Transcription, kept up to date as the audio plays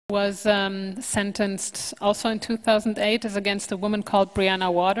was sentenced also in 2008 is against a woman called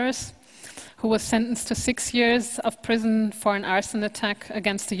Brianna Waters, who was sentenced to 6 years of prison for an arson attack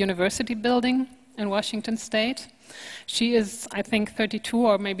against a university building in Washington State. She is, I think, 32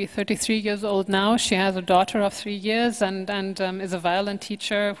 or maybe 33 years old now. She has a daughter of 3 years and is a violin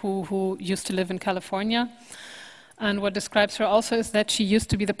teacher who used to live in California. And what describes her also is that she used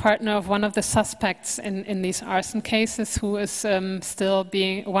to be the partner of one of the suspects in these arson cases, who is still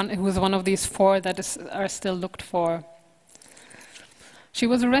being who is one of these 4 that are still looked for. She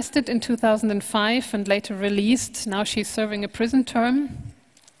was arrested in 2005 and later released. Now she's serving a prison term.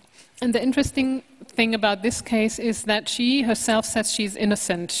 And the interesting thing about this case is that she herself says she's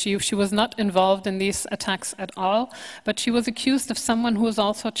innocent. She was not involved in these attacks at all, but she was accused of someone who was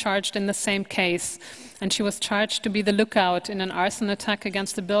also charged in the same case. And she was charged to be the lookout in an arson attack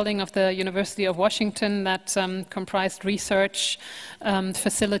against the building of the University of Washington that comprised research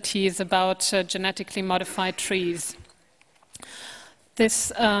facilities about genetically modified trees.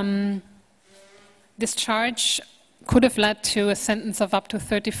 This charge could have led to a sentence of up to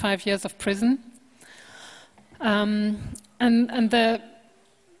 35 years of prison. And the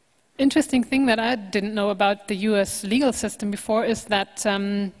interesting thing that I didn't know about the US legal system before is that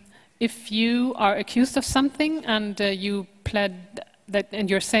if you are accused of something and you pled that, and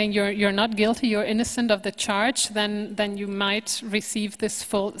you're saying you're not guilty, you're innocent of the charge, then you might receive this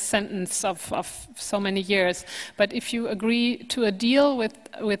full sentence of so many years. But if you agree to a deal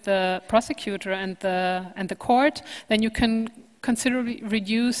with the prosecutor and the court, then you can considerably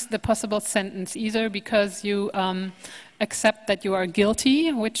reduce the possible sentence, either because you accept that you are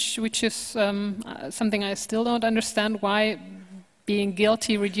guilty, which is something I still don't understand why being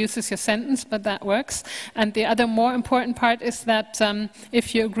guilty reduces your sentence, but that works. And the other more important part is that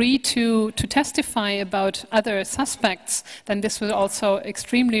if you agree to testify about other suspects, then this will also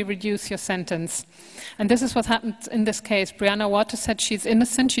extremely reduce your sentence. And this is what happened in this case. Brianna Waters said she's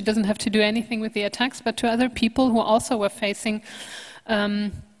innocent, she doesn't have to do anything with the attacks, but to other people who also were facing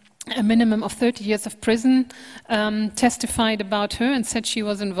a minimum of 30 years of prison, testified about her and said she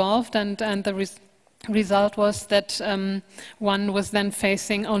was involved, and the result was that one was then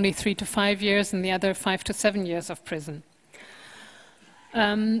facing only 3 to 5 years and the other 5 to 7 years of prison.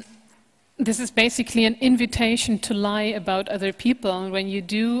 This is basically an invitation to lie about other people, and when you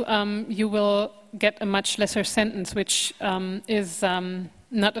do, you will get a much lesser sentence, which is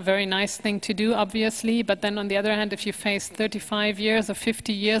not a very nice thing to do, obviously, but then on the other hand, if you face 35 years or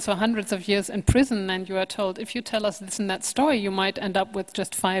 50 years or hundreds of years in prison and you are told, if you tell us this and that story, you might end up with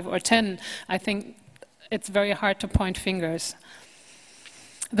just 5 or 10, I think it's very hard to point fingers.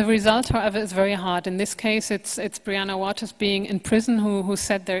 The result, however, is very hard. In this case, it's Brianna Waters being in prison who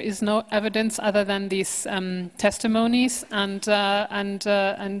said there is no evidence other than these testimonies and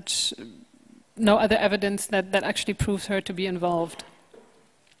no other evidence that actually proves her to be involved.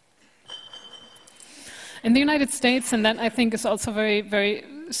 In the United States, and that I think is also very, very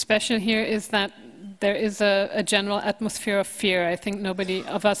special here, is that there is a general atmosphere of fear. I think nobody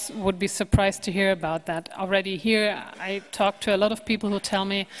of us would be surprised to hear about that. Already here, I talk to a lot of people who tell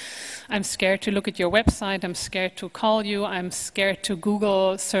me, I'm scared to look at your website, I'm scared to call you, I'm scared to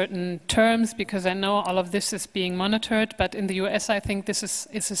Google certain terms because I know all of this is being monitored. But in the US, I think this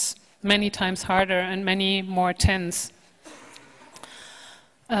is many times harder and many more tense.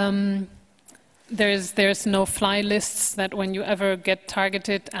 There's no fly lists that when you ever get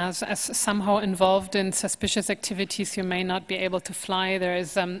targeted as somehow involved in suspicious activities, you may not be able to fly. There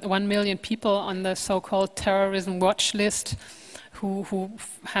is 1 million people on the so-called terrorism watch list who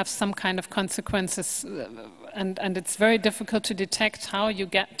have some kind of consequences, and it's very difficult to detect how you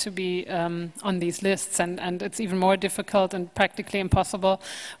get to be on these lists, and it's even more difficult and practically impossible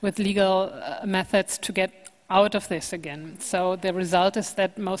with legal methods to get out of this again. So the result is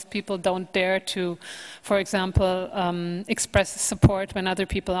that most people don't dare to, for example, express support when other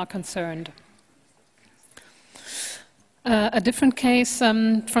people are concerned. A different case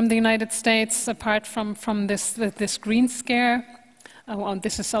from the United States, apart from this green scare, well,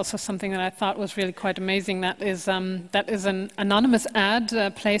 this is also something that I thought was really quite amazing. That is an anonymous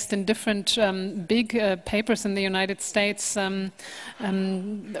ad placed in different big papers in the United States,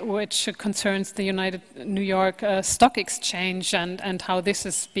 which concerns the New York Stock Exchange and how this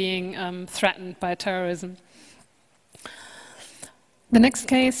is being threatened by terrorism. The next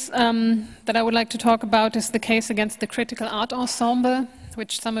case that I would like to talk about is the case against the Critical Art Ensemble,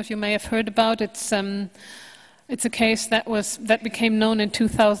 which some of you may have heard about. It's a case that became known in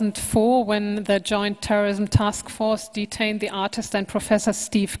 2004 when the Joint Terrorism Task Force detained the artist and professor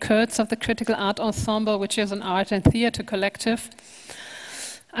Steve Kurtz of the Critical Art Ensemble, which is an art and theater collective.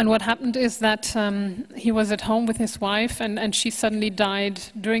 And what happened is that he was at home with his wife, and she suddenly died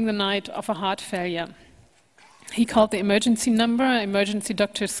during the night of a heart failure. He called the emergency number, emergency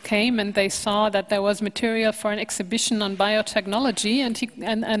doctors came, and they saw that there was material for an exhibition on biotechnology,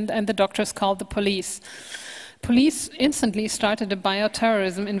 and the doctors called the police. Police instantly started a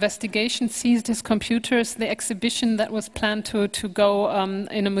bioterrorism investigation, seized his computers, the exhibition that was planned to go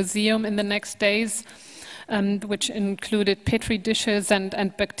in a museum in the next days, which included petri dishes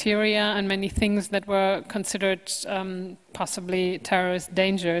and bacteria and many things that were considered possibly terrorist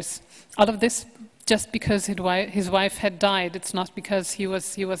dangers. All of this just because his wife had died. It's not because he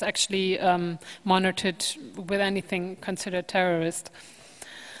was actually monitored with anything considered terrorist.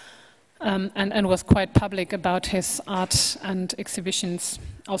 And was quite public about his art and exhibitions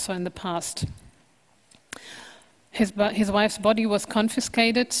also in the past. His wife's body was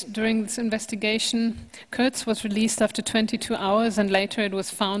confiscated during this investigation. Kurtz was released after 22 hours, and later it was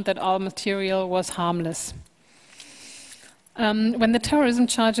found that all material was harmless. When the terrorism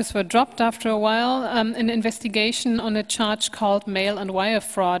charges were dropped after a while, an investigation on a charge called mail and wire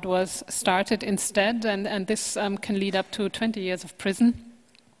fraud was started instead, and this can lead up to 20 years of prison.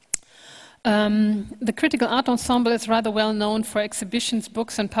 The Critical Art Ensemble is rather well known for exhibitions,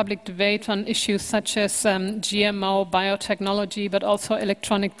 books, and public debate on issues such as GMO, biotechnology, but also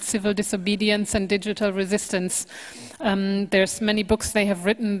electronic civil disobedience and digital resistance. There's many books they have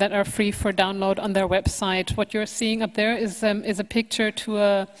written that are free for download on their website. What you're seeing up there is a picture to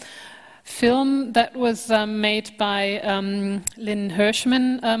a film that was made by Lynn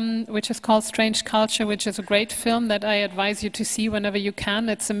Hirschman, which is called Strange Culture, which is a great film that I advise you to see whenever you can.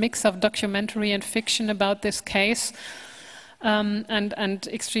 It's a mix of documentary and fiction about this case, and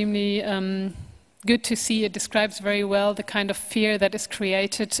extremely good to see. It describes very well the kind of fear that is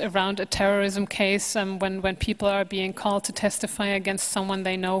created around a terrorism case when people are being called to testify against someone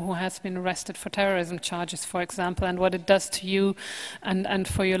they know who has been arrested for terrorism charges, for example, and what it does to you and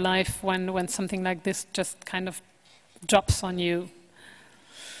for your life when something like this just kind of drops on you.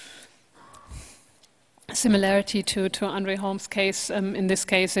 Similarity to Andre Holmes' case in this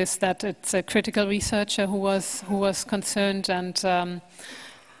case is that it's a critical researcher who was concerned, and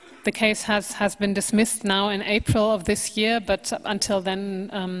the case has been dismissed now in April of this year, but until then,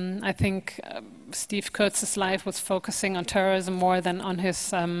 I think Steve Kurtz's life was focusing on terrorism more than on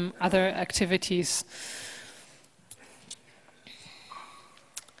his other activities.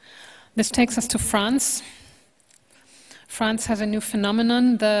 This takes us to France. France has a new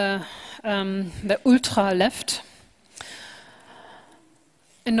phenomenon, the ultra-left.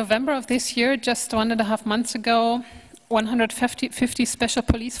 In November of this year, just 1.5 months ago, 150 special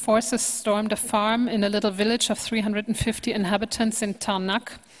police forces stormed a farm in a little village of 350 inhabitants in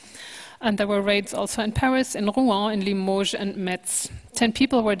Tarnac. And there were raids also in Paris, in Rouen, in Limoges and Metz. 10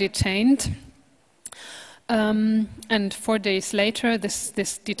 people were detained. And 4 days later, this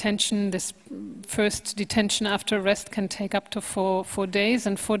first detention after arrest can take up to four days.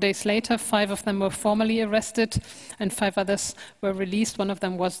 And 4 days later, 5 of them were formally arrested and 5 others were released. One of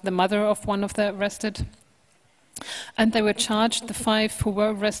them was the mother of one of the arrested. And they were charged, the 5 who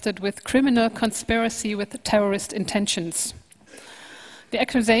were arrested, with criminal conspiracy with terrorist intentions. The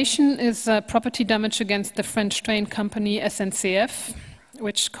accusation is property damage against the French train company SNCF,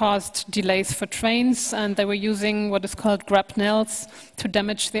 which caused delays for trains, and they were using what is called grapnels to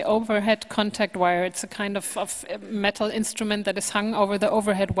damage the overhead contact wire. It's a kind of metal instrument that is hung over the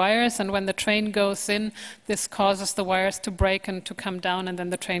overhead wires, and when the train goes in, this causes the wires to break and to come down, and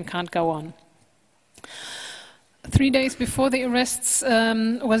then the train can't go on. 3 days before the arrests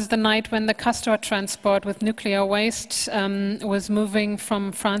was the night when the Castor transport with nuclear waste was moving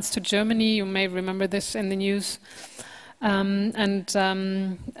from France to Germany. You may remember this in the news.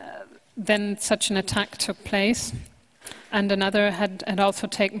 Then such an attack took place. And another had also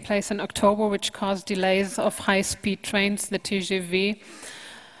taken place in October, which caused delays of high-speed trains, the TGV.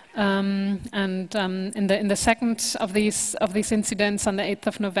 In the second of these incidents, on the 8th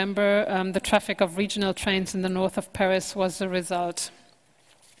of November, the traffic of regional trains in the north of Paris was the result.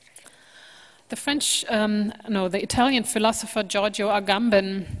 The Italian philosopher Giorgio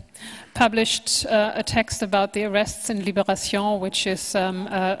Agamben published a text about the arrests in Libération, which is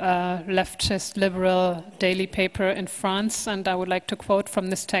a leftist liberal daily paper in France, and I would like to quote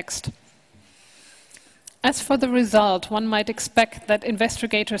from this text. As for the result, one might expect that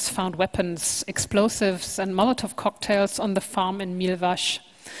investigators found weapons, explosives and Molotov cocktails on the farm in Millevaches.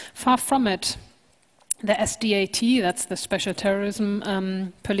 Far from it. The SDAT, that's the Special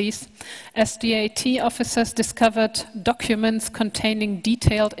Terrorism Police, SDAT officers discovered documents containing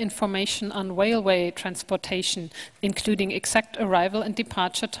detailed information on railway transportation, including exact arrival and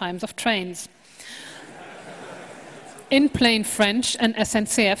departure times of trains. In plain French, an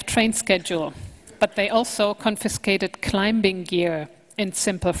SNCF train schedule, but they also confiscated climbing gear. In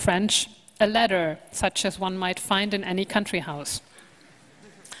simple French, a ladder, such as one might find in any country house.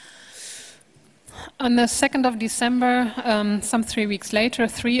 On the 2nd of December, some 3 weeks later,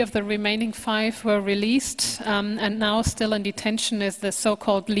 3 of the remaining 5 were released, and now still in detention is the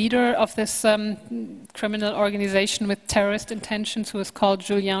so-called leader of this criminal organization with terrorist intentions, who is called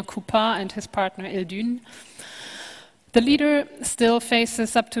Julien Coupat, and his partner Ildune. The leader still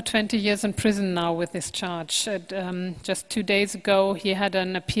faces up to 20 years in prison now with this charge. Just 2 days ago, he had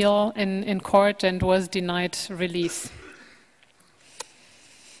an appeal in court and was denied release.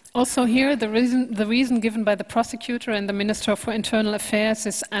 Also here, the reason given by the prosecutor and the Minister for Internal Affairs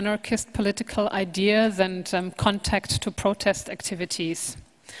is anarchist political ideas and contact to protest activities.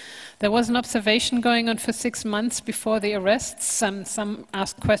 There was an observation going on for 6 months before the arrests. Some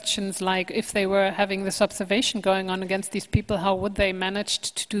asked questions like, if they were having this observation going on against these people, how would they manage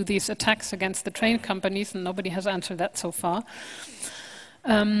to do these attacks against the train companies? And nobody has answered that so far.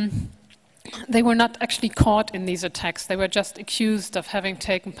 They were not actually caught in these attacks. They were just accused of having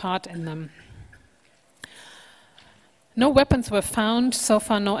taken part in them. No weapons were found. So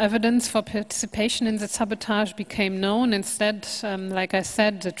far, no evidence for participation in the sabotage became known. Instead, like I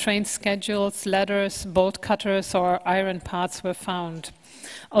said, the train schedules, ladders, bolt cutters, or iron parts were found.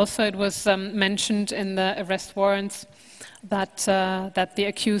 Also, it was mentioned in the arrest warrants that the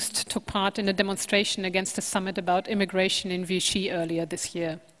accused took part in a demonstration against a summit about immigration in Vichy earlier this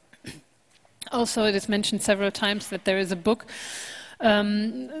year. Also, it is mentioned several times that there is a book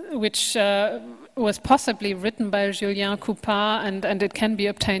which was possibly written by Julien Coupat, and it can be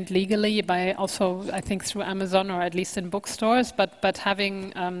obtained legally by also, I think, through Amazon or at least in bookstores. But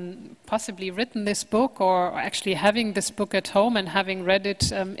having possibly written this book, or actually having this book at home and having read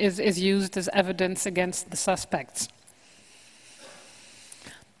it, is used as evidence against the suspects.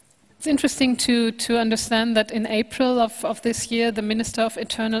 It's interesting to understand that in April of this year, the Minister of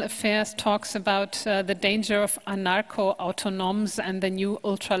Internal Affairs talks about the danger of anarcho-autonomes and the new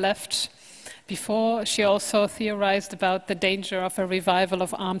ultra-left. Before, she also theorized about the danger of a revival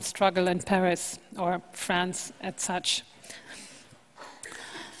of armed struggle in Paris, or France as such.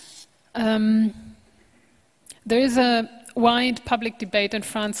 There is a wide public debate in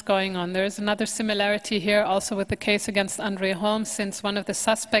France going on. There is another similarity here also with the case against André Holmes, since one of the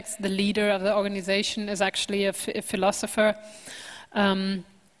suspects, the leader of the organization, is actually a philosopher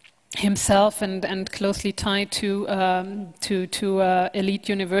himself, and closely tied to elite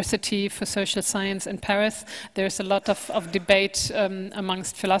university for social science in Paris. There's a lot of debate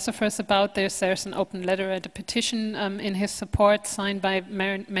amongst philosophers about this. There's an open letter and a petition in his support signed by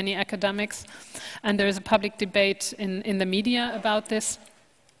many academics, and there is a public debate in the media about this.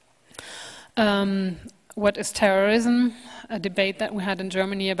 What is terrorism? A debate that we had in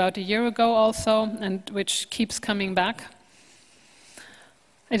Germany about a year ago also, and which keeps coming back.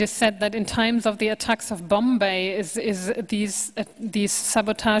 It is said that in times of the attacks of Bombay, is these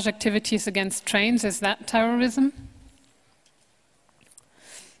sabotage activities against trains, is that terrorism?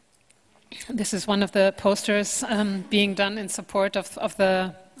 This is one of the posters being done in support of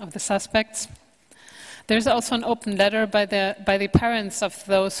the suspects. There's also an open letter by the parents of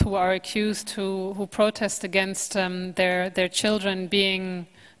those who are accused, who protest against their children being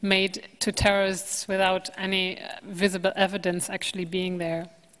made to terrorists without any visible evidence actually being there.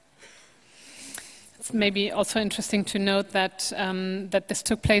 It's maybe also interesting to note that that this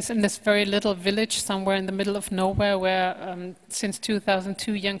took place in this very little village somewhere in the middle of nowhere, where since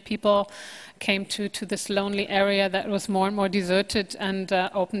 2002 young people came to this lonely area that was more and more deserted, and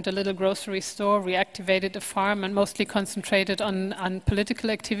opened a little grocery store, reactivated a farm, and mostly concentrated on political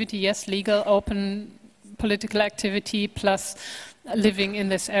activity. Yes, legal, open political activity, plus living in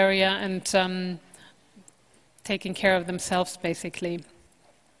this area and taking care of themselves, basically.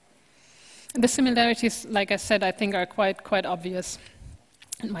 The similarities, like I said, I think are quite obvious.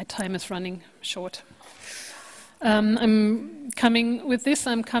 And my time is running short. I'm coming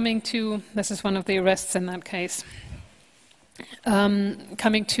to, this is one of the arrests in that case.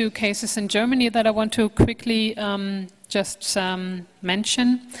 Coming to cases in Germany that I want to quickly just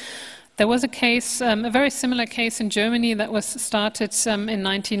mention. There was a case, a very similar case in Germany that was started in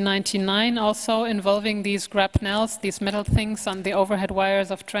 1999, also involving these grapnels, these metal things on the overhead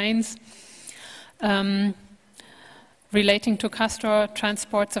wires of trains. Relating to Castor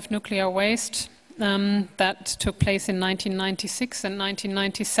transports of nuclear waste. that took place in 1996 and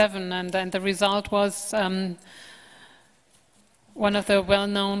 1997, and then the result was one of the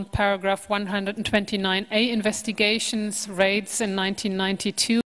well-known paragraph 129A investigations, raids in 1992.